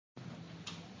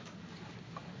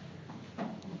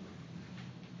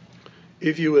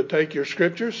If you would take your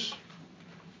scriptures,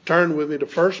 turn with me to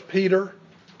 1 Peter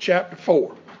chapter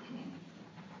 4.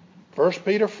 1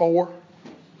 Peter 4,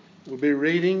 we'll be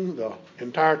reading the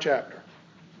entire chapter.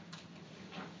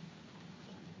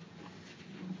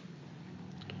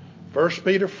 1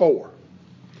 Peter 4,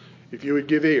 if you would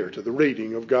give ear to the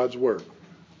reading of God's word.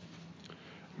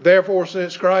 Therefore,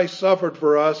 since Christ suffered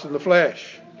for us in the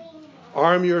flesh,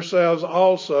 arm yourselves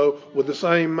also with the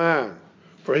same mind.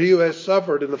 For he who has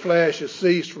suffered in the flesh has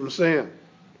ceased from sin,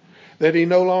 that he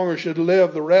no longer should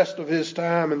live the rest of his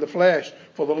time in the flesh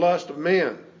for the lust of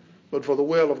men, but for the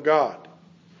will of God.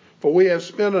 For we have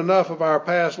spent enough of our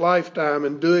past lifetime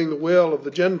in doing the will of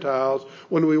the Gentiles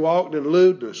when we walked in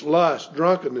lewdness, lust,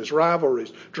 drunkenness,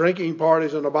 rivalries, drinking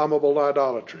parties, and abominable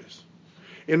idolatries.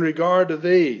 In regard to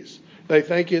these, they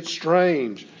think it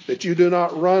strange that you do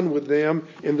not run with them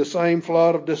in the same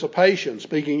flood of dissipation,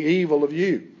 speaking evil of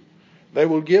you. They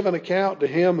will give an account to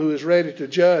him who is ready to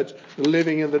judge the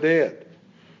living and the dead.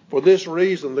 For this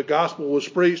reason the gospel was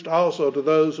preached also to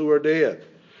those who are dead,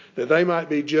 that they might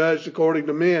be judged according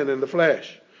to men in the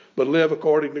flesh, but live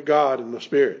according to God in the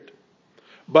Spirit.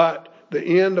 But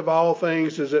the end of all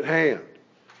things is at hand.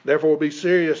 Therefore be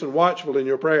serious and watchful in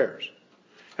your prayers.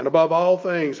 And above all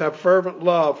things have fervent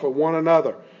love for one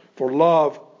another, for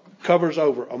love covers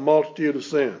over a multitude of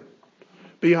sin.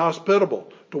 Be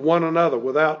hospitable to one another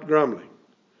without grumbling.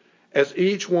 As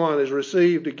each one has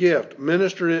received a gift,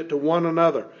 minister it to one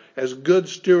another as good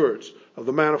stewards of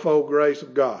the manifold grace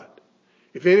of God.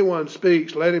 If anyone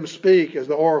speaks, let him speak as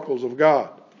the oracles of God.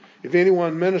 If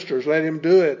anyone ministers, let him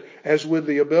do it as with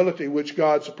the ability which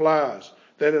God supplies,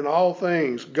 that in all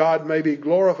things God may be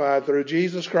glorified through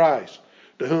Jesus Christ,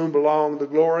 to whom belong the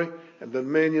glory and the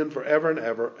dominion forever and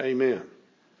ever. Amen.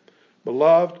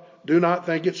 Beloved, do not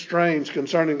think it strange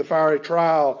concerning the fiery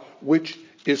trial which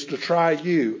is to try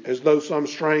you, as though some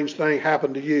strange thing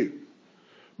happened to you.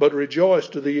 But rejoice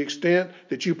to the extent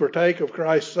that you partake of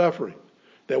Christ's suffering,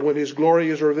 that when his glory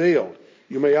is revealed,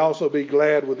 you may also be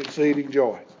glad with exceeding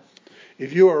joy.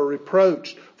 If you are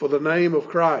reproached for the name of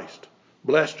Christ,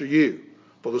 blessed are you,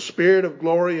 for the Spirit of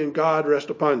glory and God rest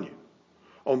upon you.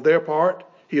 On their part,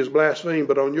 he is blasphemed,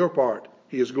 but on your part,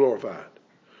 he is glorified.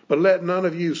 But let none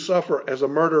of you suffer as a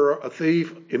murderer, a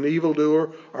thief, an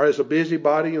evildoer, or as a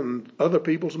busybody in other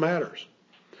people's matters.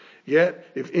 Yet,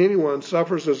 if anyone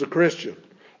suffers as a Christian,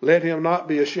 let him not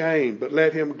be ashamed, but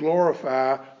let him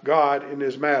glorify God in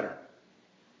his matter.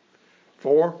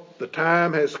 For the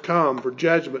time has come for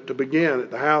judgment to begin at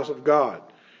the house of God.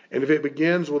 And if it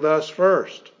begins with us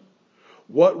first,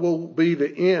 what will be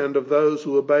the end of those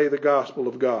who obey the gospel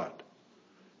of God?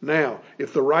 Now,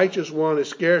 if the righteous one is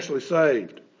scarcely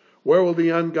saved, where will the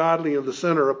ungodly and the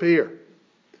sinner appear?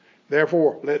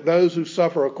 Therefore, let those who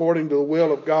suffer according to the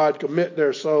will of God commit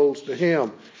their souls to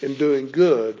him in doing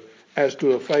good as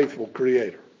to a faithful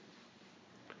Creator.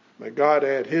 May God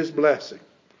add his blessing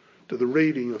to the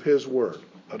reading of his word.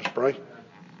 Let us pray.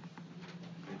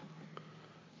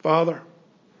 Father,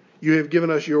 you have given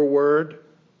us your word.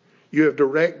 You have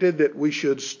directed that we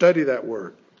should study that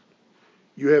word.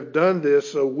 You have done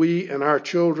this so we and our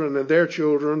children and their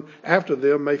children after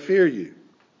them may fear you.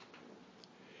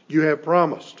 You have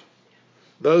promised,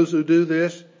 those who do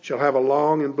this shall have a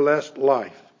long and blessed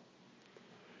life.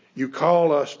 You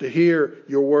call us to hear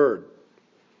your word,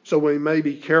 so we may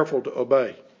be careful to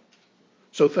obey.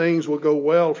 So things will go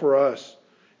well for us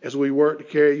as we work to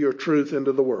carry your truth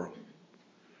into the world.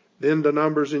 Then the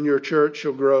numbers in your church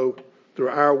shall grow through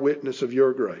our witness of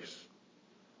your grace.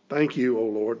 Thank you, O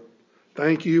Lord.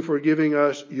 Thank you for giving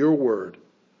us your word.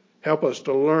 Help us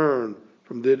to learn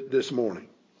from this morning.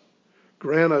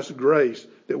 Grant us grace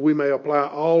that we may apply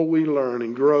all we learn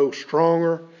and grow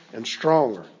stronger and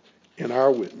stronger in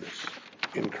our witness.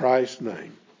 In Christ's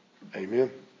name,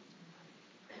 amen.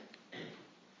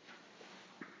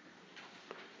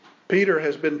 Peter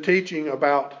has been teaching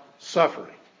about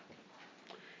suffering.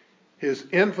 His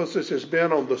emphasis has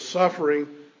been on the suffering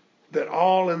that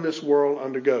all in this world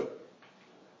undergo.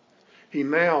 He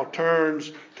now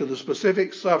turns to the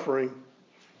specific suffering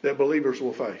that believers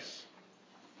will face.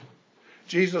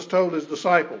 Jesus told his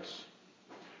disciples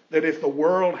that if the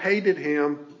world hated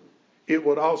him, it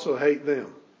would also hate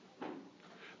them.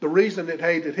 The reason it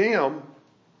hated him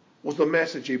was the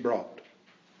message he brought.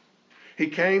 He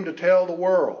came to tell the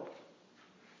world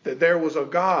that there was a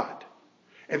God,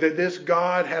 and that this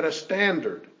God had a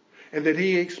standard, and that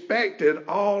he expected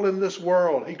all in this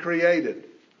world he created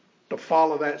to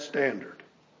follow that standard.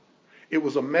 It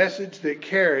was a message that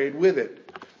carried with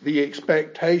it the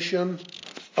expectation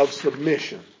of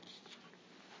submission.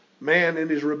 Man, in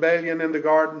his rebellion in the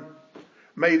garden,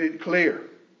 made it clear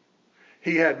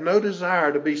He had no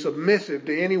desire to be submissive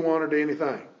to anyone or to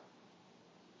anything.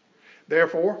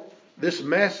 Therefore, this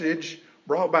message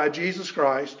brought by Jesus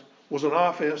Christ was an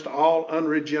offense to all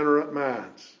unregenerate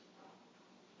minds.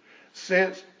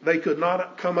 Since they could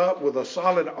not come up with a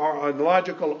solid or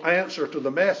logical answer to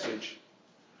the message,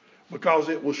 because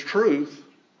it was truth,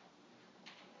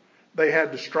 they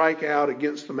had to strike out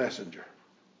against the messenger.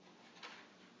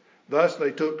 Thus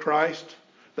they took Christ,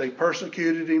 they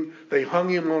persecuted him, they hung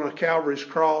him on a Calvary's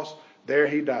cross, there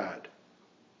he died.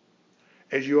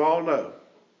 As you all know,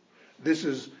 this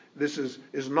is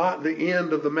not the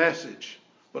end of the message,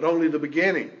 but only the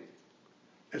beginning,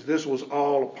 as this was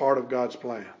all a part of God's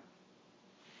plan.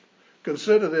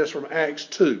 Consider this from Acts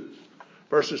 2,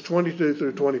 verses 22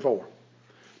 through 24.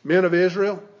 Men of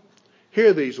Israel,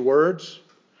 hear these words.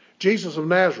 Jesus of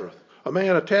Nazareth, a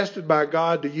man attested by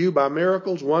God to you by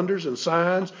miracles, wonders, and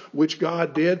signs, which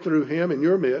God did through him in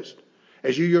your midst,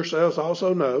 as you yourselves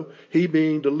also know, he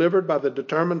being delivered by the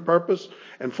determined purpose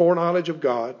and foreknowledge of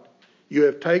God, you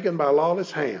have taken by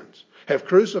lawless hands, have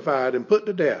crucified and put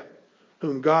to death,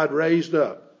 whom God raised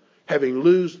up, having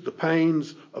loosed the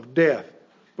pains of death,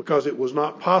 because it was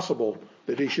not possible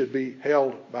that he should be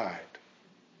held by it.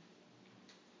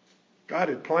 God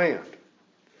had planned.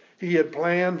 He had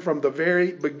planned from the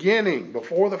very beginning,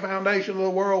 before the foundation of the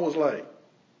world was laid,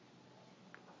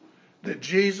 that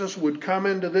Jesus would come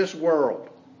into this world.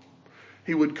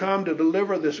 He would come to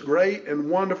deliver this great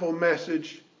and wonderful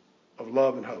message of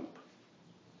love and hope.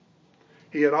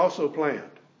 He had also planned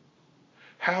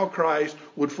how Christ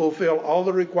would fulfill all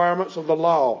the requirements of the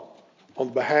law on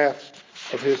behalf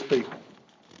of his people.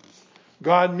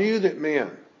 God knew that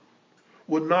men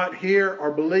would not hear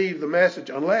or believe the message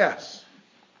unless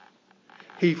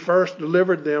he first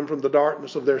delivered them from the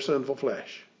darkness of their sinful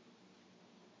flesh.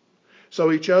 So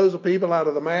he chose a people out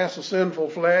of the mass of sinful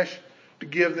flesh to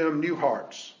give them new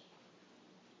hearts.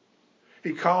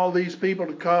 He called these people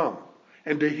to come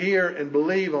and to hear and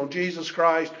believe on Jesus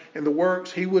Christ and the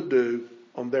works he would do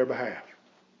on their behalf.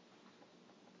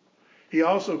 He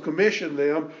also commissioned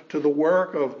them to the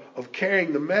work of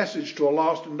carrying the message to a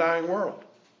lost and dying world.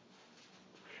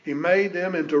 He made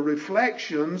them into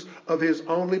reflections of his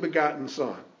only begotten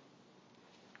Son.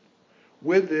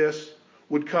 With this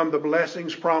would come the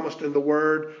blessings promised in the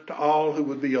Word to all who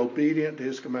would be obedient to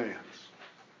his commands.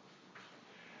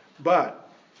 But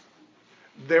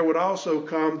there would also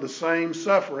come the same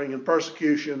suffering and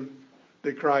persecution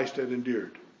that Christ had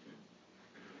endured.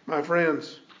 My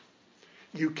friends,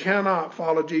 you cannot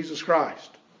follow Jesus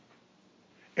Christ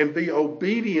and be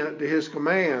obedient to his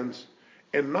commands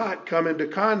and not come into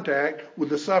contact with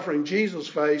the suffering Jesus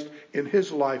faced in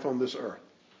his life on this earth.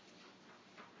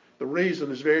 The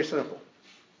reason is very simple.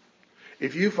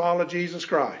 If you follow Jesus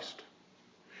Christ,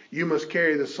 you must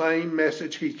carry the same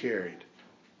message he carried.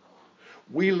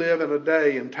 We live in a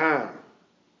day and time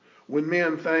when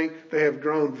men think they have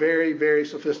grown very, very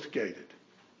sophisticated.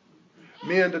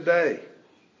 Men today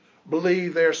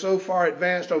believe they're so far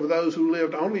advanced over those who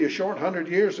lived only a short 100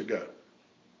 years ago.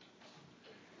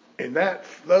 And that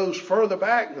those further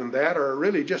back than that are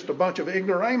really just a bunch of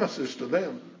ignoramuses to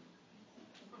them.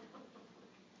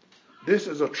 This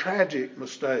is a tragic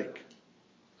mistake.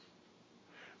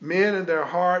 Men in their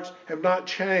hearts have not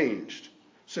changed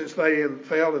since they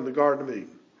fell in the Garden of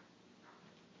Eden.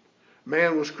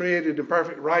 Man was created in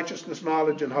perfect righteousness,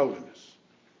 knowledge, and holiness.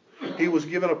 He was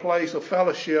given a place of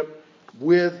fellowship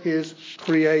with his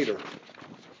Creator.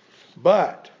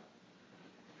 But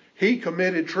he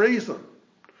committed treason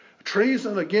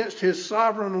against his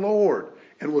sovereign Lord,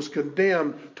 and was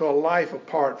condemned to a life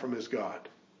apart from his God.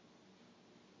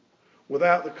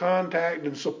 Without the contact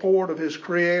and support of his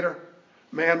Creator,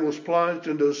 man was plunged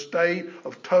into a state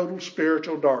of total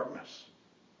spiritual darkness.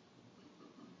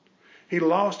 He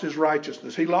lost his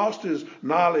righteousness. He lost his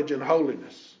knowledge and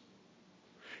holiness.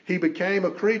 He became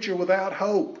a creature without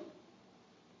hope.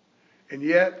 And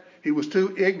yet, he was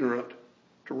too ignorant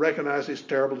to recognize his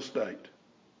terrible state.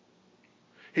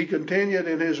 He continued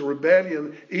in his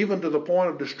rebellion even to the point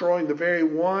of destroying the very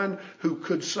one who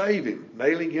could save him,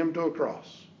 nailing him to a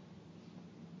cross.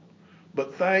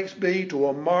 But thanks be to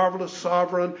a marvelous,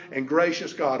 sovereign, and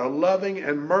gracious God, a loving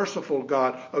and merciful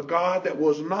God, a God that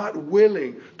was not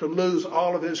willing to lose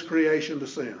all of his creation to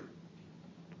sin.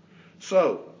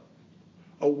 So,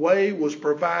 a way was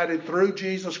provided through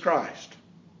Jesus Christ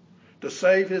to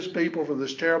save his people from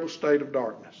this terrible state of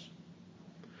darkness.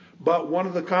 But one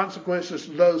of the consequences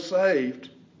to those saved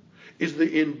is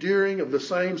the enduring of the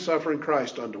same suffering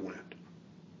Christ underwent.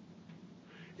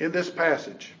 In this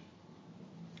passage,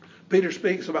 Peter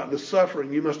speaks about the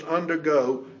suffering you must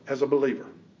undergo as a believer.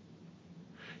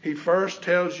 He first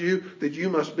tells you that you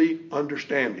must be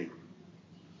understanding.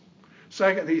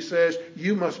 Second, he says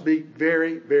you must be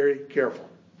very, very careful.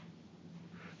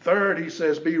 Third, he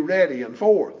says be ready. And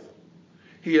fourth,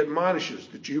 he admonishes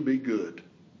that you be good.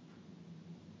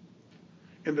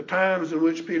 In the times in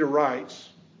which Peter writes,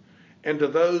 and to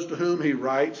those to whom he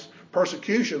writes,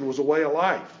 persecution was a way of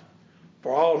life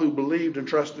for all who believed and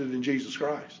trusted in Jesus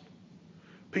Christ.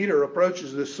 Peter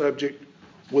approaches this subject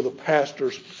with a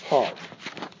pastor's heart.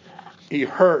 He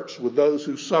hurts with those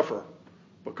who suffer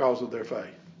because of their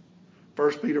faith.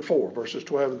 1 Peter 4, verses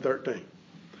 12 and 13.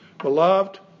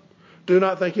 Beloved, do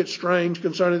not think it strange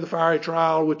concerning the fiery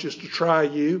trial which is to try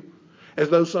you, as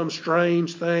though some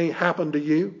strange thing happened to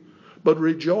you, but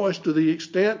rejoice to the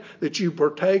extent that you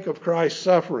partake of Christ's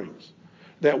sufferings,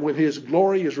 that when his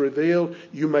glory is revealed,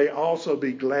 you may also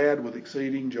be glad with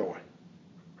exceeding joy.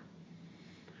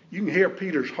 You can hear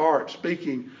Peter's heart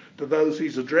speaking to those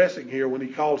he's addressing here when he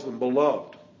calls them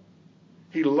beloved.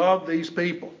 He loved these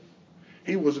people.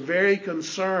 He was very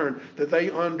concerned that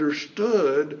they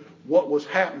understood what was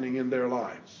happening in their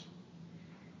lives.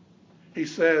 He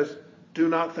says, do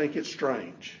not think it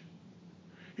strange.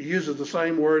 He uses the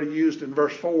same word he used in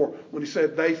verse 4 when he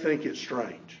said they think it's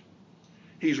strange.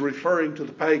 He's referring to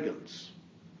the pagans,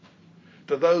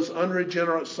 to those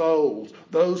unregenerate souls,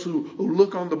 those who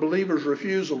look on the believer's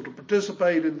refusal to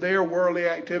participate in their worldly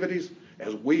activities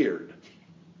as weird.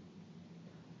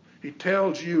 He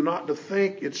tells you not to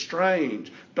think it's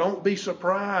strange. Don't be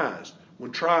surprised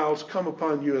when trials come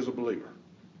upon you as a believer.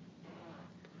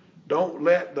 Don't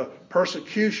let the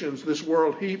persecutions this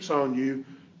world heaps on you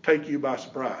take you by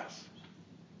surprise.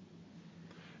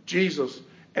 Jesus,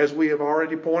 as we have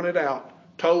already pointed out,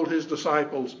 told his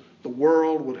disciples the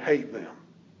world would hate them.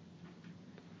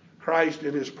 Christ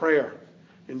in his prayer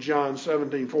in John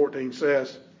 17:14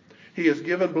 says, he has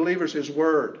given believers his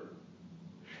word,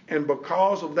 and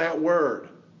because of that word,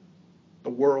 the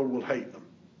world will hate them.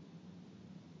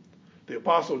 The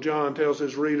Apostle John tells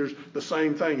his readers the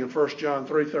same thing in 1 John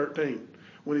 3:13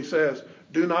 when he says,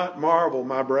 do not marvel,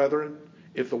 my brethren,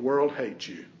 if the world hates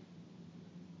you.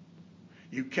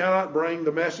 You cannot bring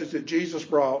the message that Jesus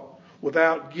brought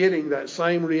without getting that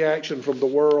same reaction from the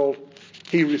world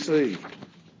he received.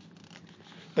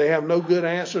 They have no good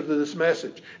answer to this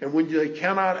message. And when they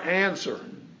cannot answer,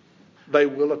 they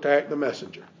will attack the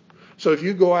messenger. So if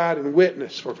you go out and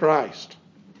witness for Christ,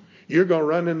 you're going to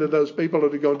run into those people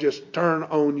that are going to just turn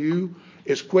on you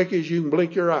as quick as you can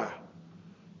blink your eye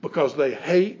because they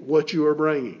hate what you are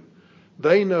bringing.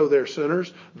 They know they're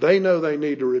sinners. They know they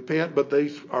need to repent, but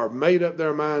they are made up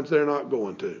their minds they're not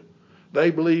going to. They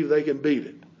believe they can beat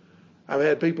it. I've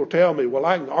had people tell me, well,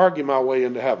 I can argue my way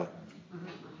into heaven.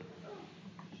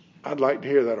 I'd like to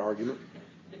hear that argument.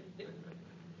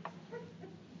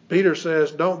 Peter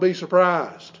says, don't be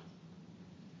surprised.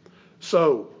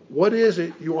 So, what is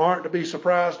it you aren't to be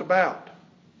surprised about?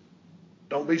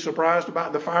 Don't be surprised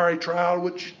about the fiery trial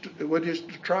which is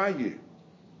to try you.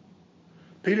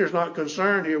 Peter's not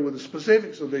concerned here with the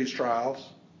specifics of these trials,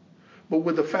 but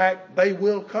with the fact they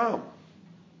will come.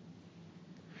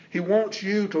 He wants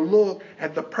you to look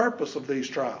at the purpose of these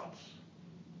trials.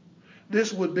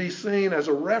 This would be seen as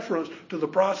a reference to the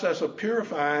process of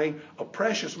purifying a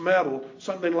precious metal,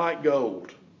 something like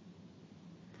gold.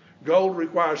 Gold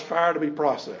requires fire to be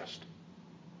processed.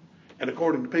 And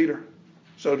according to Peter,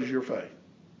 so does your faith.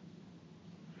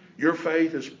 Your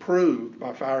faith is proved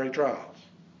by fiery trials.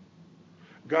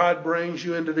 God brings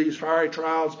you into these fiery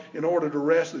trials in order to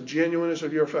rest the genuineness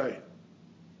of your faith.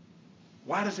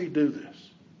 Why does he do this?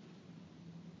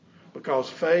 Because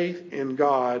faith in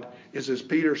God is, as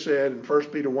Peter said in 1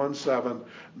 Peter 1:7,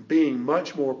 being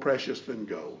much more precious than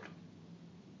gold.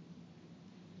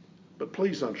 But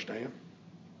please understand,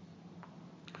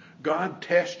 God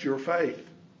tests your faith.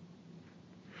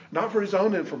 Not for his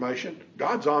own information.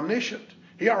 God's omniscient.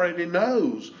 He already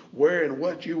knows where and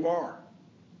what you are.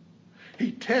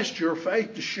 He tests your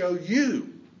faith to show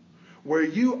you where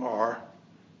you are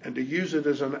and to use it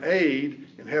as an aid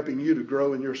in helping you to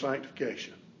grow in your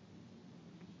sanctification.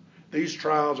 These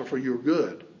trials are for your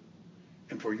good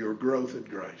and for your growth in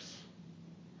grace.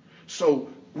 So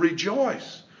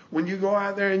rejoice when you go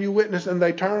out there and you witness and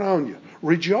they turn on you.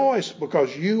 Rejoice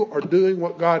because you are doing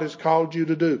what God has called you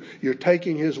to do. You're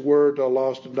taking his word to a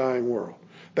lost and dying world.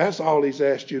 That's all he's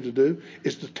asked you to do,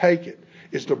 is to take it,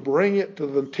 is to bring it to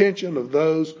the attention of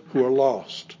those who are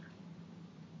lost.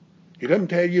 He doesn't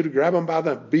tell you to grab them by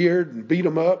the beard and beat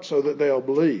them up so that they'll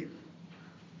believe.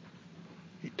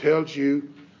 He tells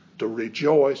you to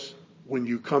rejoice when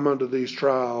you come under these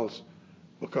trials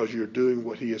because you're doing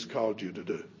what he has called you to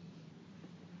do.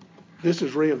 This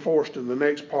is reinforced in the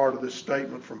next part of this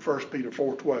statement from 1 Peter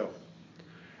 4:12.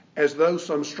 As though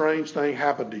some strange thing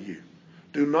happened to you.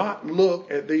 Do not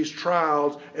look at these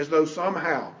trials as though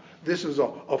somehow this is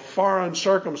a foreign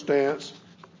circumstance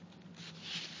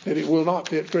that it will not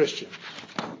fit Christians.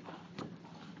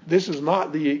 This is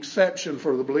not the exception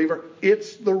for the believer.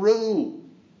 It's the rule.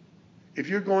 If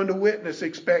you're going to witness,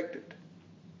 expect it.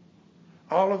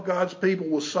 All of God's people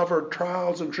will suffer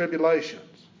trials and tribulations.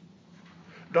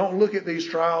 Don't look at these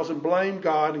trials and blame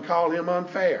God and call him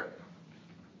unfair.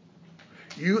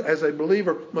 You, as a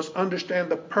believer, must understand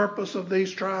the purpose of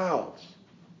these trials.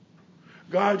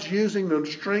 God's using them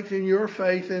to strengthen your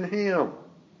faith in him,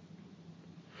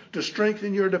 to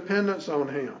strengthen your dependence on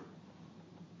him.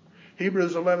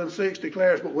 Hebrews 11:6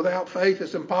 declares, but without faith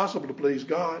it's impossible to please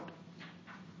God.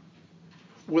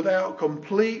 Without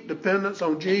complete dependence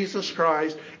on Jesus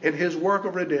Christ and his work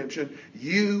of redemption,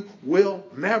 you will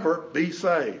never be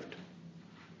saved.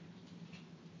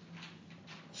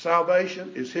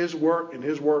 Salvation is his work and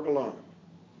his work alone.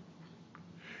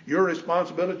 Your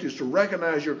responsibility is to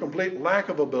recognize your complete lack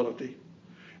of ability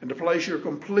and to place your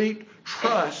complete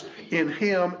trust in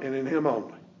him and in him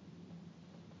only.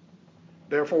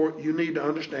 Therefore, you need to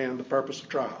understand the purpose of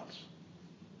trials.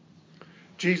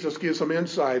 Jesus gives some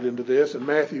insight into this in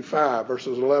Matthew 5,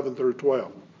 verses 11 through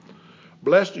 12.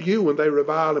 Blessed are you when they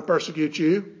revile and persecute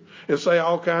you and say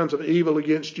all kinds of evil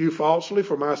against you falsely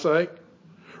for my sake.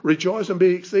 Rejoice and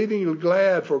be exceedingly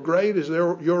glad, for great is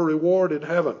your reward in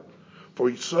heaven.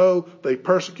 For so they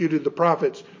persecuted the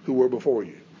prophets who were before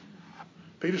you.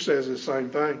 Peter says the same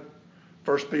thing.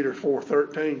 1 Peter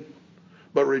 4:13.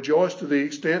 But rejoice to the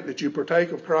extent that you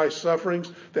partake of Christ's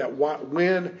sufferings, that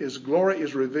when his glory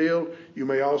is revealed, you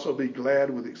may also be glad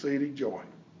with exceeding joy.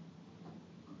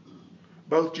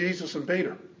 Both Jesus and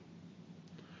Peter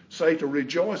say to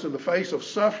rejoice in the face of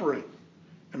suffering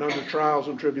and under trials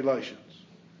and tribulations.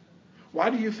 Why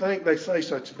do you think they say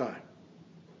such a thing?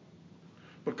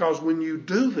 Because when you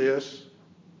do this,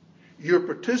 you're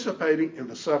participating in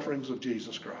the sufferings of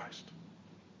Jesus Christ.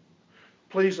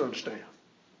 Please understand,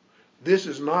 this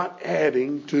is not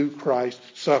adding to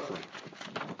Christ's suffering.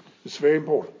 It's very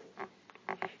important.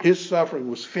 His suffering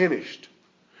was finished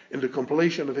in the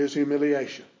completion of his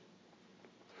humiliation.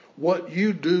 What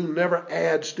you do never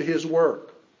adds to his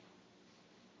work.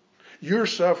 Your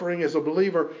suffering as a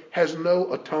believer has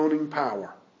no atoning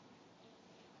power.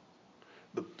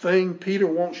 The thing Peter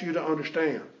wants you to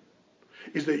understand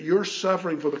is that your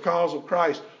suffering for the cause of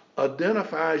Christ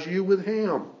identifies you with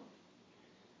him.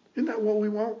 Isn't that what we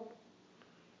want?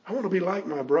 I want to be like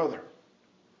my brother.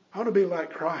 I want to be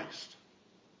like Christ.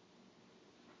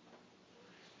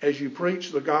 As you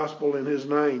preach the gospel in his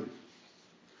name,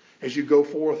 as you go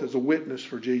forth as a witness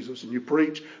for Jesus and you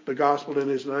preach the gospel in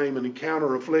his name and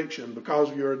encounter affliction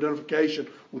because of your identification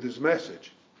with his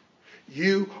message,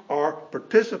 you are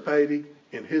participating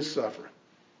in his suffering.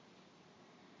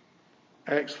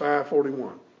 Acts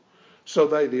 5:41. So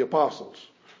they, the apostles,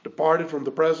 departed from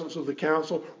the presence of the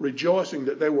council, rejoicing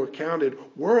that they were counted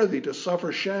worthy to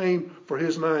suffer shame for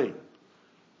his name.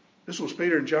 This was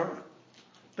Peter and John.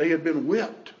 They had been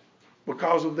whipped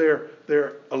because of their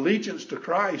allegiance to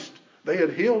Christ. They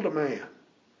had healed a man,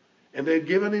 and they had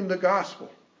given him the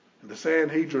gospel, and the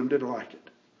Sanhedrin didn't like it.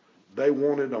 They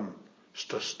wanted them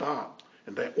to stop,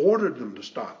 and they ordered them to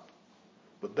stop.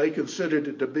 But they considered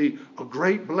it to be a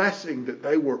great blessing that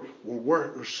they were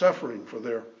suffering for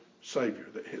their Savior.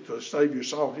 That the Savior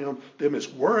saw them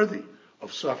as worthy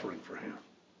of suffering for him.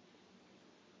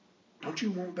 Don't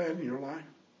you want that in your life?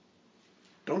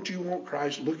 Don't you want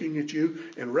Christ looking at you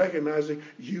and recognizing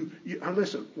you?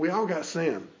 Listen, we all got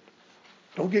sin.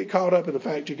 Don't get caught up in the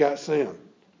fact you got sin.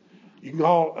 You can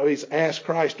always ask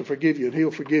Christ to forgive you and he'll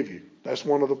forgive you. That's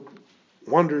one of the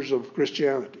wonders of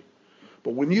Christianity.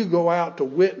 But when you go out to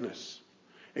witness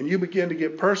and you begin to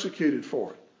get persecuted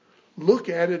for it, look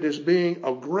at it as being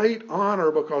a great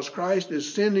honor because Christ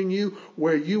is sending you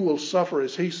where you will suffer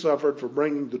as he suffered for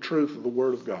bringing the truth of the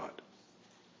Word of God.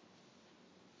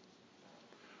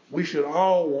 We should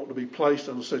all want to be placed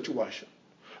in a situation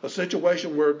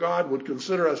where God would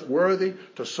consider us worthy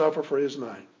to suffer for his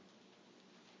name.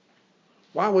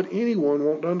 Why would anyone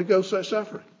want to undergo such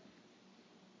suffering?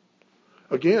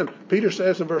 Again, Peter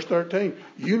says in verse 13,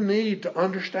 you need to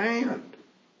understand.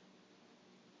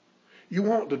 You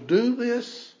want to do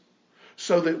this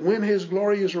so that when his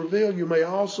glory is revealed, you may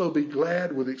also be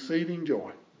glad with exceeding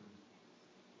joy.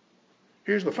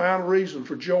 Here's the final reason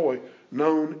for joy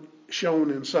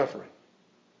shown in suffering.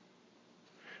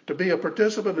 To be a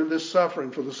participant in this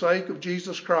suffering for the sake of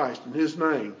Jesus Christ and his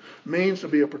name means to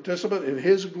be a participant in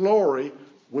his glory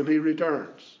when he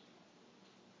returns.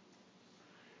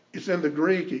 It's in the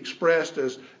Greek expressed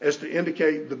as to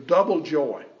indicate the double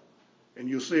joy. And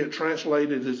you'll see it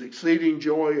translated as exceeding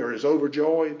joy or as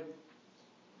overjoyed.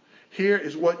 Here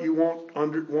is what you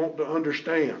want to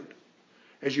understand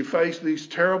as you face these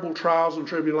terrible trials and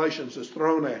tribulations that's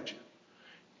thrown at you.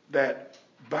 That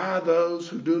by those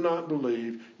who do not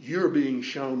believe, you're being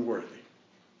shown worthy.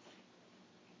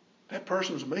 That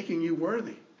person's making you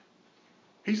worthy.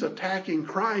 He's attacking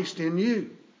Christ in you.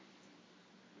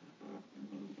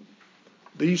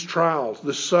 These trials,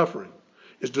 this suffering,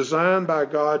 is designed by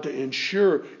God to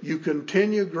ensure you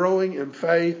continue growing in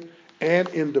faith and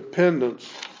in dependence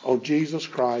on Jesus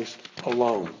Christ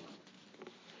alone.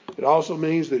 It also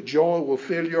means that joy will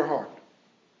fill your heart,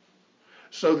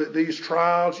 so that these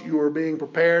trials you are being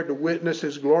prepared to witness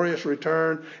His glorious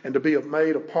return and to be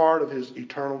made a part of His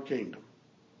eternal kingdom.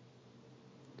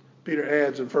 Peter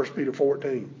adds in 1 Peter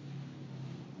 14,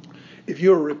 if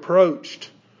you are reproached,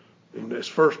 and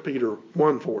that's 1 Peter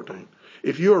 1:14,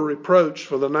 if you are reproached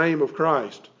for the name of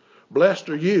Christ, blessed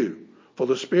are you, for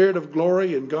the Spirit of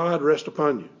glory and God rest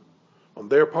upon you. On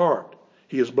their part,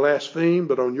 He is blasphemed,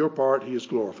 but on your part, He is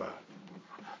glorified.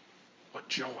 What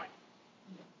joy.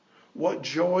 What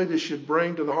joy this should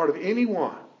bring to the heart of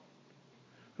anyone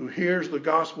who hears the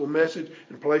gospel message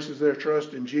and places their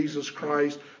trust in Jesus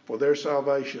Christ for their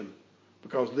salvation,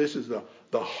 because this is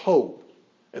the hope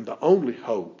and the only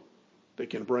hope that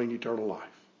can bring eternal life.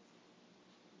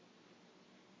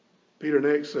 Peter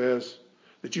next says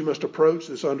that you must approach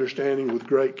this understanding with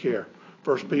great care.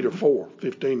 1 Peter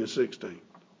 4:15 and 16.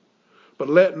 But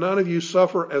let none of you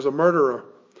suffer as a murderer,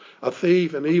 a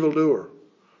thief, an evildoer,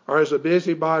 or as a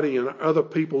busybody in other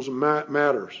people's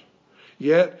matters.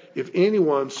 Yet, if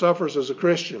anyone suffers as a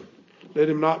Christian, let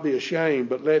him not be ashamed,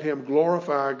 but let him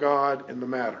glorify God in the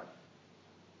matter.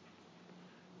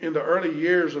 In the early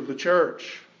years of the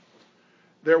church,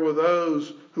 there were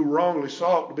those who wrongly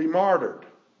sought to be martyred.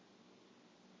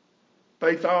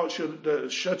 They thought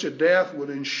such a death would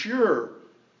ensure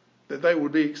that they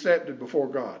would be accepted before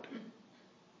God.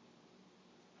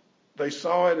 They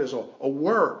saw it as a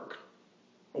work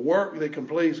that can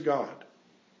please God.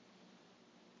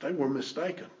 They were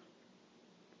mistaken.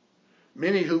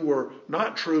 Many who were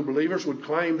not true believers would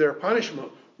claim their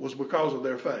punishment was because of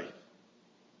their faith.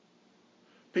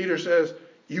 Peter says,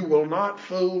 you will not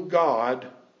fool God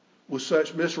with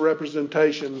such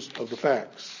misrepresentations of the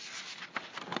facts.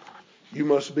 You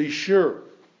must be sure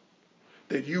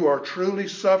that you are truly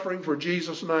suffering for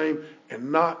Jesus' name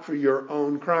and not for your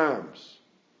own crimes.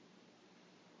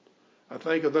 I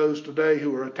think of those today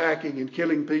who are attacking and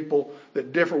killing people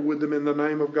that differ with them in the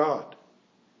name of God.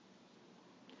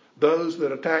 Those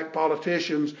that attack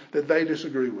politicians that they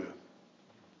disagree with.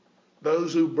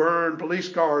 Those who burn police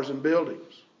cars and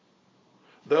buildings.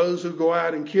 Those who go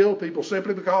out and kill people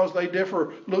simply because they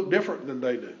look different than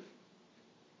they do.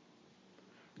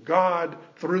 God,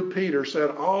 through Peter,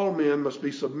 said all men must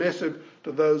be submissive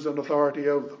to those in authority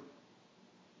over them.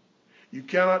 You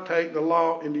cannot take the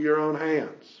law into your own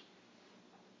hands.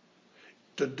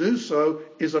 To do so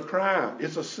is a crime.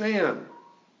 It's a sin.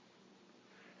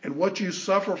 And what you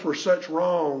suffer for such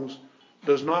wrongs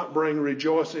does not bring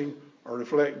rejoicing or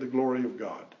reflect the glory of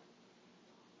God.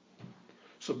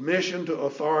 Submission to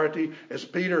authority, as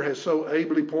Peter has so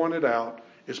ably pointed out,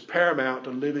 is paramount to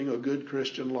living a good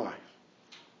Christian life.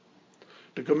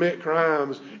 To commit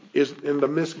crimes is in the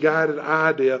misguided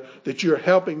idea that you're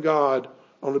helping God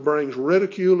only brings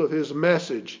ridicule of His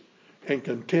message and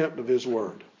contempt of His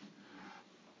word.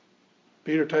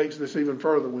 Peter takes this even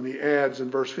further when he adds in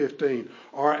verse 15,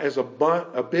 or as a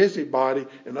busybody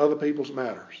in other people's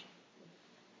matters.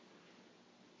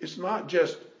 It's not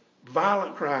just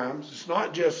violent crimes, it's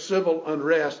not just civil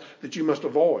unrest that you must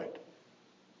avoid,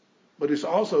 but it's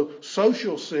also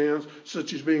social sins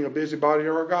such as being a busybody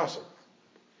or a gossip.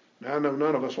 Now I know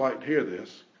none of us like to hear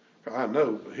this. I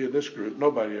know here in this group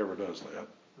nobody ever does that.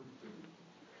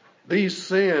 These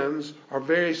sins are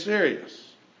very serious.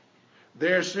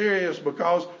 They're serious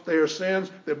because they are sins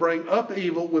that bring up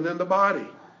evil within the body.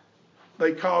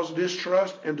 They cause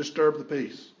distrust and disturb the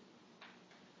peace.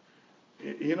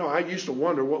 You know, I used to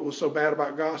wonder what was so bad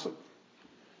about gossip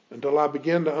until I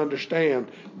began to understand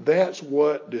that's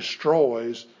what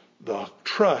destroys the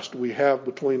trust we have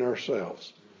between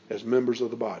ourselves as members of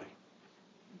the body.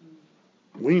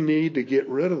 We need to get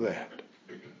rid of that.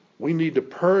 We need to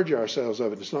purge ourselves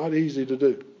of it. It's not easy to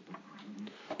do.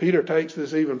 Peter takes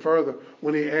this even further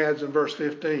when he adds in verse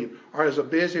 15, or as a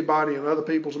busybody in other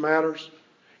people's matters.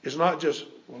 It's not just,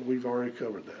 well, we've already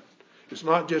covered that. It's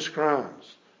not just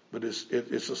crimes, but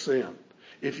it's a sin.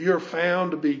 If you're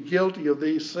found to be guilty of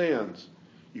these sins,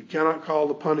 you cannot call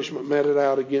the punishment meted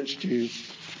out against you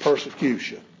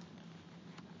persecution.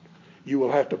 You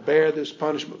will have to bear this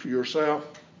punishment for yourself,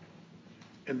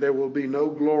 and there will be no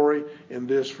glory in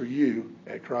this for you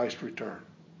at Christ's return.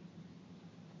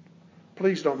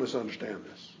 Please don't misunderstand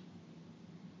this.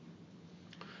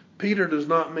 Peter does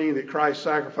not mean that Christ's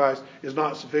sacrifice is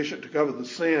not sufficient to cover the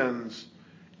sins.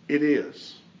 It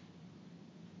is.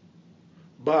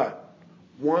 But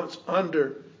once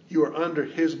you are under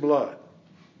his blood,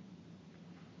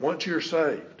 once you're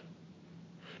saved,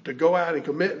 to go out and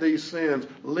commit these sins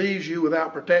leaves you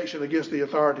without protection against the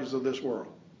authorities of this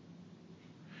world.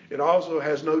 It also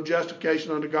has no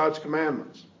justification under God's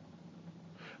commandments.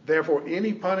 Therefore,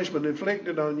 any punishment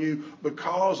inflicted on you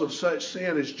because of such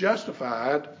sin is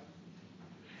justified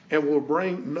and will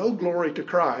bring no glory to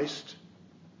Christ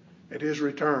at his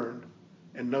return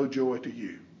and no joy to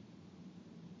you.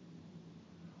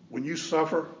 When you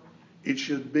suffer, it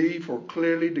should be for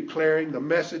clearly declaring the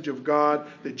message of God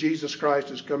that Jesus Christ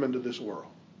has come into this world.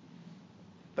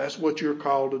 That's what you're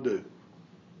called to do.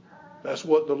 That's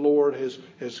what the Lord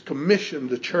has commissioned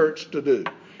the church to do,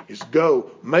 is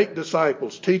go, make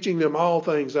disciples, teaching them all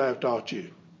things I have taught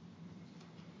you.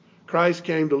 Christ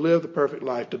came to live the perfect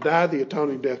life, to die the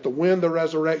atoning death, to win the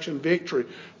resurrection victory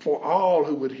for all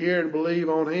who would hear and believe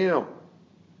on him.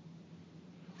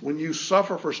 When you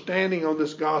suffer for standing on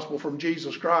this gospel from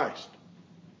Jesus Christ,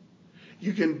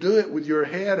 you can do it with your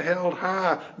head held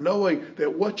high, knowing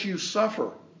that what you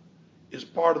suffer is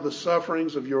part of the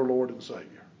sufferings of your Lord and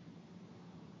Savior.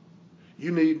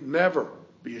 You need never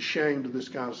be ashamed of this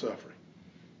kind of suffering.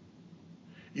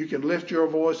 You can lift your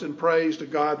voice in praise to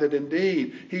God that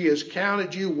indeed he has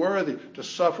counted you worthy to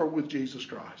suffer with Jesus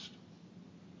Christ,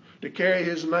 to carry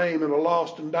his name in a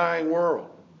lost and dying world.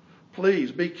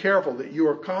 Please be careful that you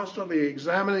are constantly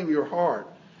examining your heart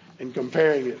and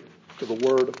comparing it to the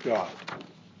Word of God.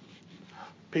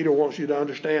 Peter wants you to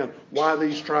understand why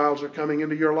these trials are coming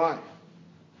into your life.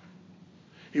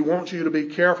 He wants you to be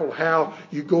careful how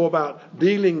you go about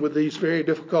dealing with these very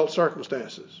difficult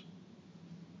circumstances.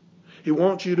 He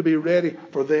wants you to be ready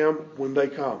for them when they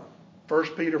come.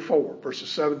 1 Peter 4, verses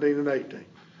 17 and 18.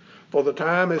 For the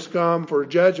time has come for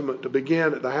judgment to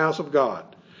begin at the house of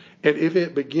God. And if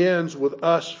it begins with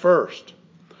us first,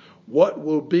 what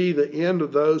will be the end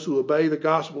of those who obey the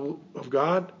gospel of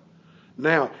God?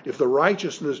 Now, if the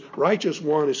righteous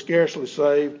one is scarcely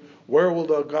saved, where will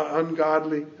the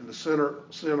ungodly and the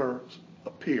sinners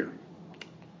appear?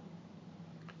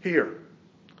 Here,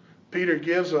 Peter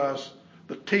gives us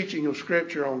the teaching of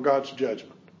Scripture on God's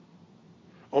judgment,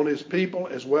 on his people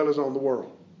as well as on the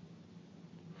world.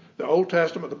 The Old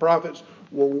Testament, the prophets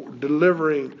would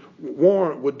deliver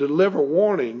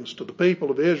warnings to the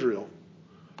people of Israel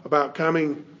about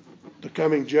the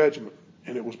coming judgment,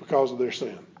 and it was because of their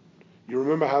sin. You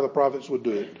remember how the prophets would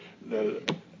do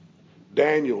it.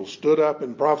 Daniel stood up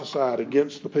and prophesied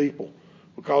against the people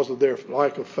because of their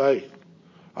lack of faith.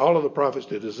 All of the prophets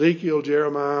did. Ezekiel,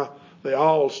 Jeremiah, they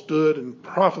all stood and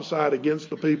prophesied against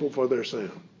the people for their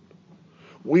sin.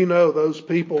 We know those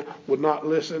people would not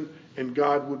listen, and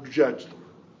God would judge them.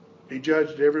 He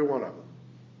judged every one of them.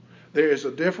 There is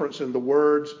a difference in the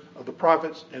words of the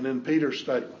prophets and in Peter's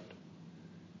statement.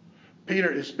 Peter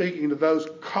is speaking to those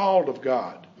called of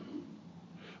God.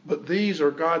 But these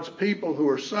are God's people who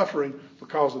are suffering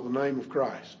because of the name of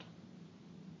Christ.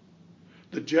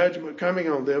 The judgment coming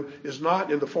on them is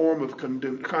not in the form of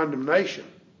condemnation,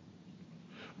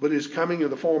 but is coming in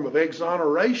the form of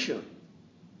exoneration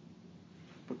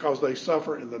because they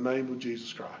suffer in the name of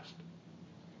Jesus Christ.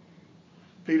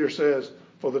 Peter says,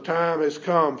 for the time has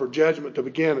come for judgment to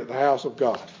begin at the house of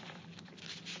God.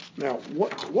 Now,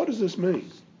 what does this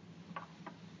mean?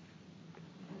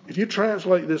 If you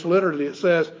translate this literally, it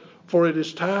says, for it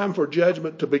is time for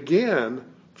judgment to begin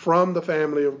from the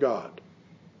family of God.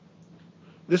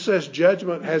 This says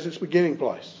judgment has its beginning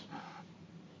place.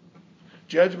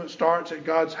 Judgment starts at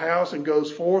God's house and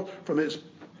goes forth from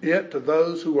it to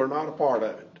those who are not a part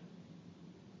of it.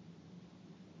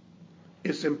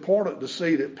 It's important to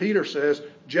see that Peter says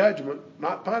judgment,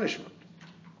 not punishment.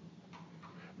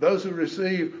 Those who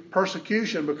receive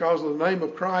persecution because of the name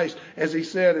of Christ, as he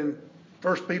said in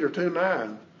 1 Peter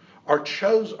 2:9,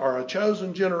 are a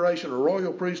chosen generation, a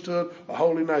royal priesthood, a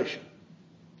holy nation.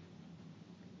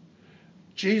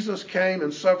 Jesus came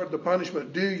and suffered the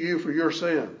punishment due you for your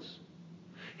sins.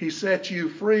 He set you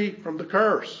free from the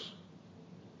curse.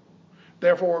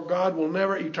 Therefore, God will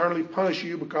never eternally punish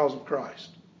you because of Christ.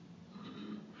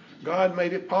 God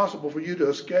made it possible for you to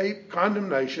escape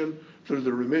condemnation through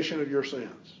the remission of your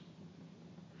sins.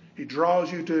 He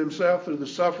draws you to himself through the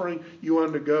suffering you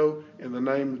undergo in the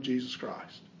name of Jesus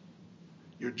Christ.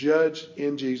 You're judged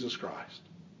in Jesus Christ.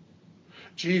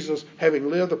 Jesus, having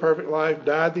lived the perfect life,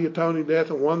 died the atoning death,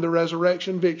 and won the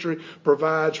resurrection victory,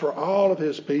 provides for all of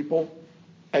his people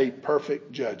a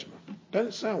perfect judgment. Doesn't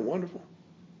it sound wonderful?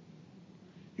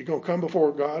 You're going to come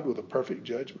before God with a perfect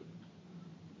judgment.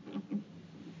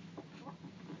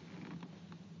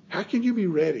 How can you be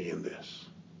ready in this?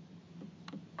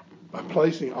 By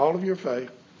placing all of your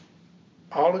faith,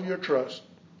 all of your trust,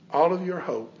 all of your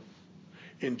hope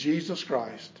in Jesus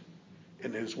Christ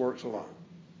and his works alone.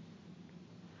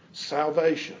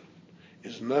 Salvation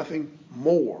is nothing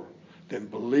more than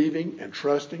believing and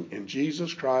trusting in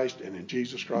Jesus Christ and in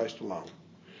Jesus Christ alone.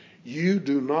 You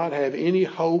do not have any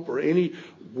hope or any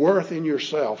worth in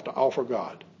yourself to offer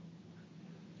God.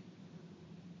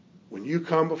 When you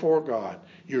come before God,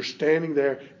 you're standing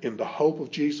there in the hope of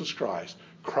Jesus Christ.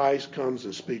 Christ comes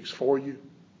and speaks for you.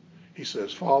 He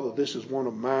says, Father, this is one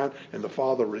of mine, and the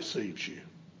Father receives you.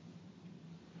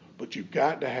 But you've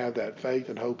got to have that faith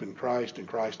and hope in Christ and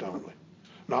Christ only.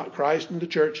 Not Christ in the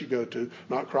church you go to,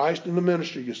 not Christ in the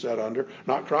ministry you sit under,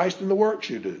 not Christ in the works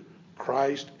you do.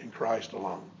 Christ and Christ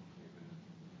alone.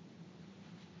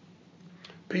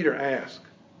 Peter asked,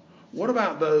 what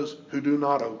about those who do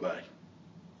not obey?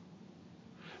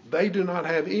 They do not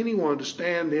have anyone to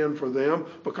stand in for them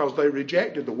because they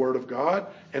rejected the word of God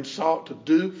and sought to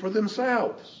do for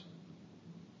themselves.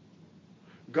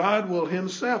 God will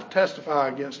himself testify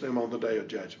against them on the day of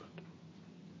judgment.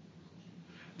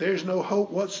 There's no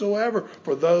hope whatsoever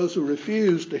for those who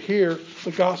refuse to hear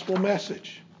the gospel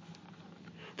message.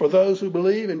 For those who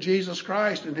believe in Jesus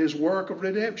Christ and his work of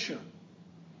redemption.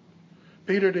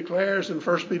 Peter declares in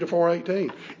 1 Peter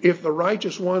 4:18, if the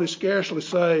righteous one is scarcely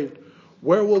saved,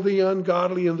 where will the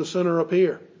ungodly and the sinner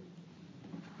appear?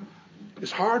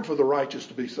 It's hard for the righteous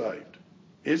to be saved.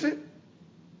 Is it?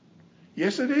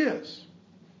 Yes, it is.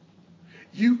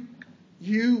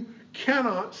 You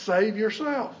cannot save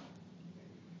yourself.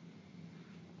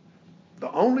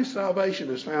 The only salvation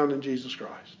is found in Jesus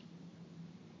Christ.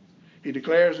 He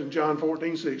declares in John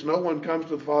 14:6, no one comes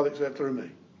to the Father except through me.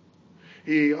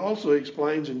 He also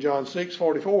explains in John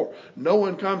 6:44, no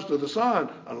one comes to the Son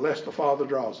unless the Father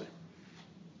draws him.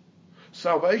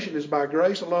 Salvation is by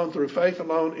grace alone, through faith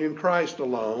alone, in Christ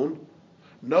alone.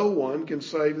 No one can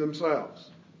save themselves.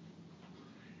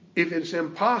 If it's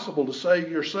impossible to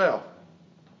save yourself,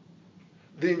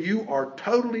 then you are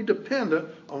totally dependent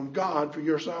on God for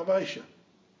your salvation.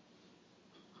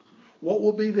 What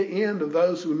will be the end of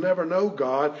those who never know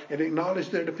God and acknowledge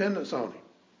their dependence on him?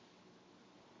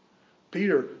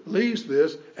 Peter leaves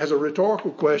this as a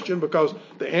rhetorical question because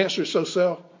the answer is so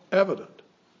self-evident.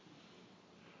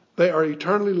 They are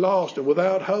eternally lost and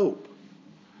without hope.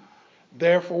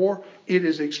 Therefore, it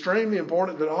is extremely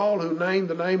important that all who name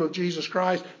the name of Jesus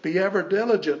Christ be ever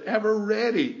diligent, ever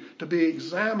ready to be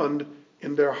examined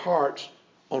in their hearts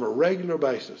on a regular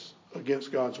basis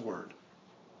against God's Word.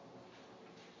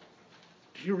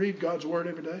 Do you read God's Word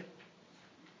every day?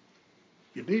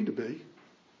 You need to be,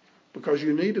 because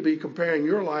you need to be comparing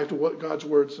your life to what God's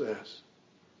Word says.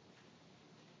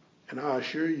 And I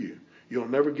assure you, you'll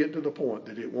never get to the point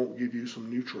that it won't give you some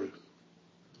new truth.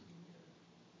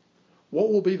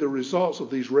 What will be the results of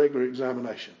these regular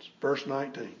examinations? Verse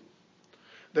 19.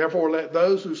 Therefore, let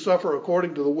those who suffer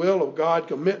according to the will of God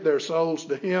commit their souls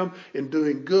to him in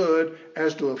doing good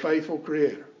as to a faithful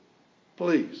Creator.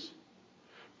 Please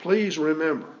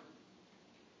remember,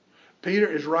 Peter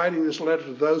is writing this letter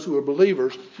to those who are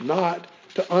believers, not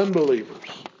to unbelievers.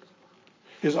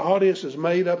 His audience is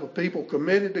made up of people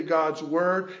committed to God's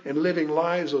Word and living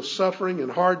lives of suffering and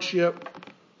hardship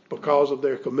because of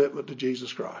their commitment to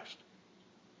Jesus Christ.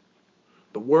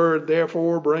 The Word,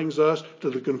 therefore, brings us to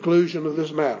the conclusion of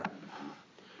this matter.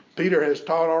 Peter has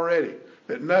taught already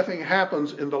that nothing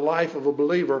happens in the life of a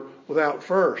believer without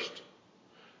first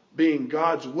being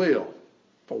God's will,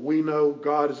 for we know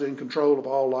God is in control of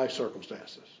all life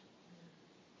circumstances.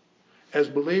 As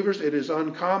believers, it is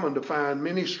uncommon to find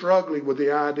many struggling with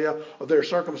the idea of their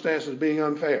circumstances being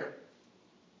unfair.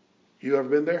 You ever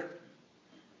been there?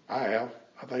 I have.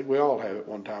 I think we all have at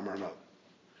one time or another.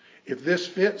 If this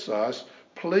fits us,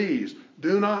 please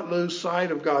do not lose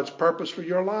sight of God's purpose for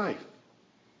your life.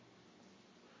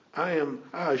 I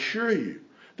assure you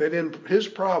that in his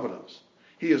providence,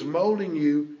 he is molding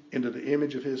you into the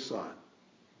image of his Son.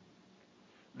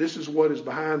 This is what is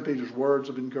behind Peter's words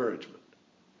of encouragement.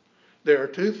 There are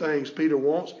two things Peter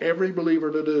wants every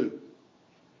believer to do.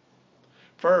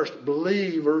 First,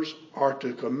 believers are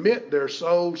to commit their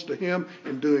souls to him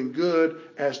in doing good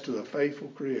as to a faithful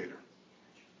Creator.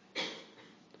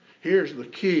 Here's the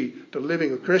key to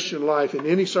living a Christian life in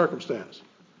any circumstance: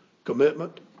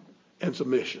 commitment and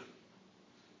submission.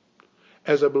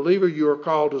 As a believer, you are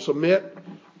called to submit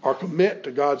or commit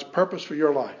to God's purpose for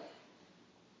your life.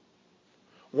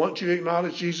 Once you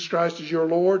acknowledge Jesus Christ as your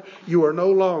Lord, you are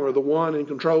no longer the one in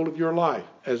control of your life,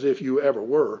 as if you ever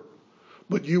were,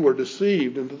 but you were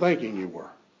deceived into thinking you were.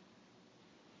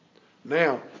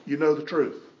 Now you know the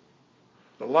truth.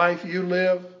 The life you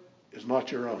live is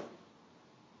not your own.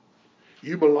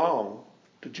 You belong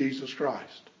to Jesus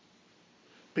Christ.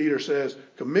 Peter says,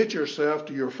 commit yourself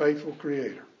to your faithful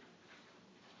Creator.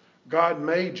 God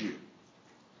made you.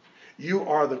 You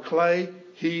are the clay,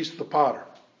 He's the potter.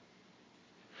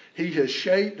 He has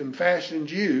shaped and fashioned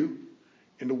you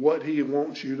into what He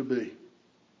wants you to be.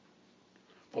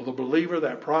 For the believer,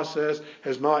 that process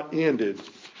has not ended.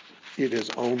 It has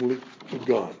only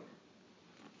begun.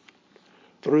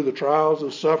 Through the trials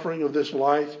and suffering of this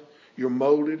life, you're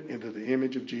molded into the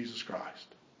image of Jesus Christ.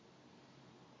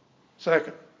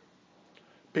 Second,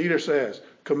 Peter says,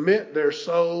 commit their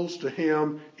souls to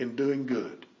Him in doing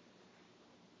good.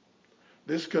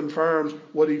 This confirms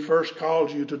what he first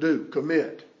calls you to do,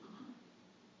 commit.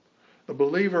 The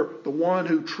believer, the one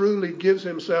who truly gives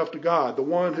himself to God, the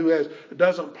one who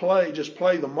doesn't just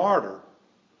play the martyr,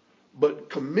 but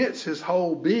commits his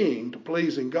whole being to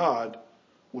pleasing God,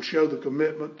 will show the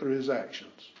commitment through his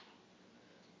actions.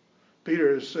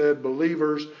 Peter has said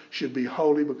believers should be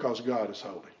holy because God is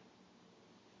holy.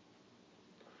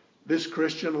 This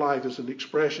Christian life is an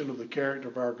expression of the character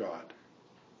of our God.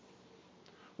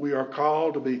 We are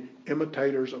called to be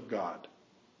imitators of God.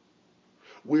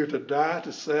 We are to die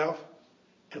to self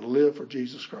and live for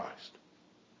Jesus Christ.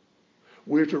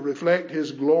 We are to reflect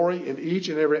His glory in each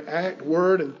and every act,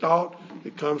 word, and thought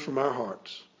that comes from our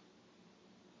hearts.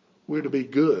 We are to be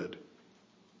good,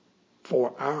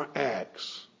 for our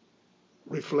acts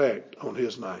reflect on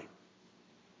His name.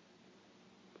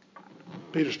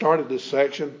 Peter started this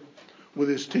section with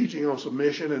his teaching on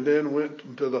submission and then went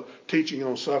into the teaching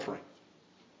on suffering.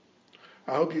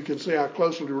 I hope you can see how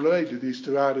closely related these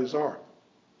two ideas are.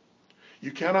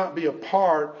 You cannot be a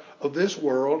part of this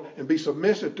world and be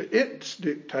submissive to its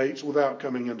dictates without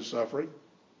coming into suffering.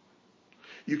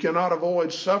 You cannot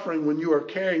avoid suffering when you are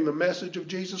carrying the message of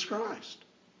Jesus Christ.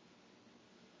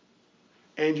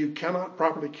 And you cannot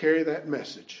properly carry that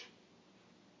message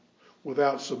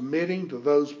without submitting to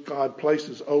those God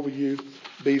places over you,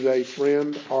 be they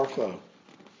friend or foe.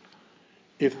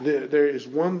 If there is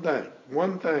one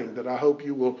thing that I hope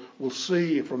you will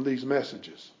see from these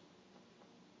messages,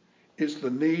 it's the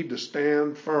need to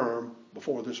stand firm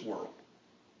before this world.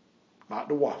 Not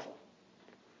to waffle,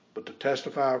 but to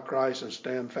testify of Christ and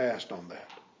stand fast on that.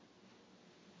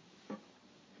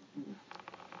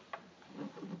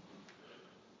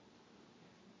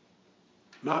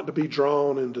 Not to be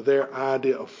drawn into their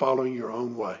idea of following your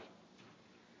own way.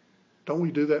 Don't we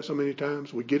do that so many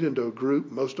times? We get into a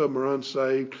group, most of them are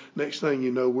unsaved. Next thing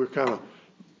you know, we're kind of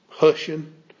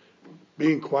hushing,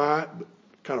 being quiet, but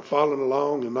kind of following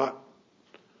along and not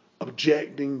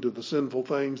objecting to the sinful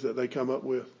things that they come up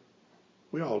with.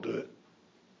 We all do it.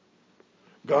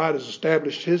 God has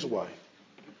established His way.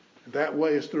 And that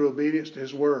way is through obedience to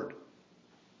His Word.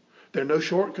 There are no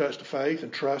shortcuts to faith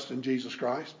and trust in Jesus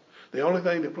Christ. The only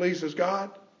thing that pleases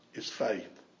God is faith.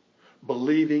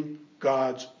 Believing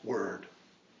God's Word.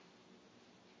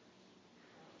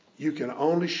 You can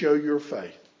only show your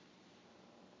faith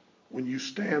when you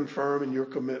stand firm in your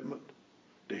commitment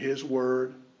to His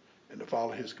Word and to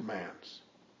follow His commands.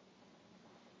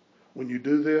 When you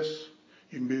do this,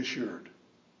 you can be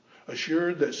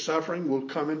assured that suffering will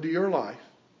come into your life.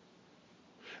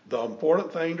 The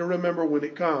important thing to remember when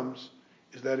it comes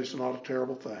is that it's not a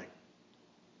terrible thing.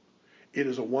 It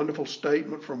is a wonderful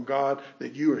statement from God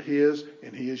that you are His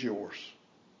and He is yours.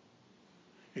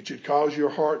 It should cause your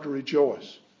heart to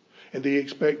rejoice and the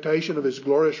expectation of His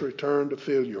glorious return to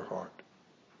fill your heart.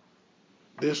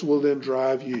 This will then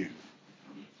drive you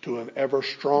to an ever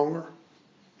stronger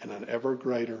and an ever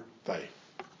greater faith.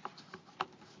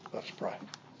 Let's pray.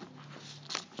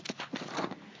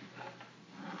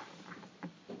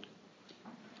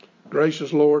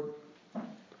 Gracious Lord,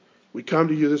 we come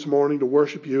to you this morning to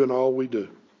worship you in all we do.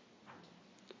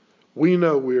 We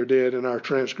know we are dead in our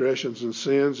transgressions and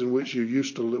sins in which we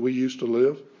used to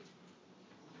live.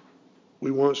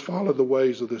 We once followed the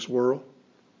ways of this world.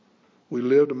 We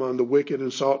lived among the wicked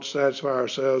and sought to satisfy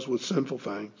ourselves with sinful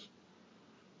things.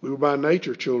 We were by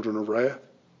nature children of wrath.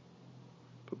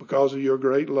 But because of your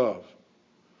great love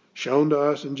shown to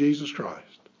us in Jesus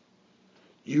Christ,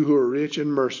 you who are rich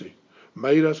in mercy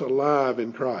made us alive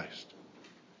in Christ.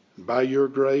 And by your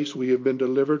grace we have been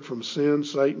delivered from sin,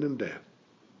 Satan, and death.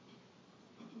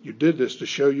 You did this to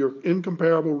show your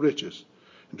incomparable riches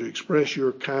and to express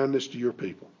your kindness to your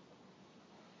people.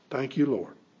 Thank you,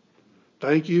 Lord.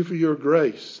 Thank you for your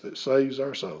grace that saves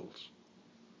our souls.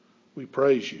 We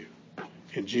praise you.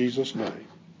 In Jesus' name,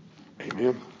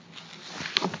 amen.